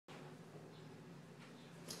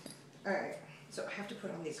Alright, so I have to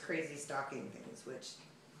put on these crazy stocking things, which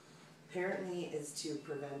apparently is to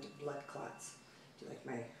prevent blood clots. Do you like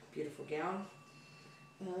my beautiful gown?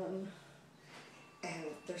 And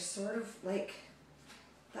they're sort of like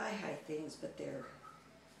thigh-high things, but they're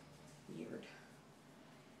weird.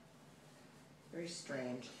 Very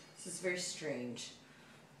strange. This is very strange.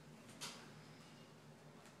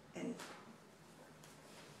 And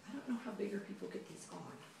I don't know how bigger people get these on.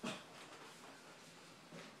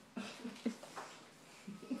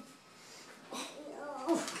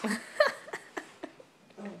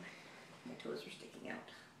 Oh, my toes are sticking out.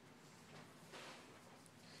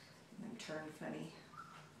 And I'm turned funny.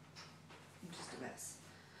 I'm just a mess.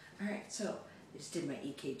 Alright, so I just did my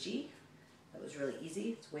EKG. That was really easy.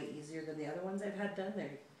 It's way easier than the other ones I've had done.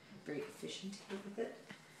 They're very efficient with it.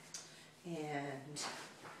 And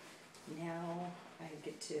now I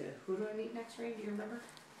get to, who do I meet next, Rain? Do you remember?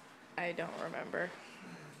 I don't remember.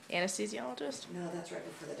 Anesthesiologist? No, that's right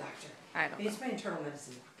before the doctor. I don't know. It's my internal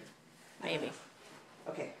medicine doctor. Maybe.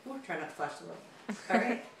 Okay, we'll try not to flash the room. All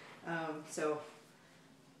right, so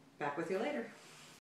back with you later.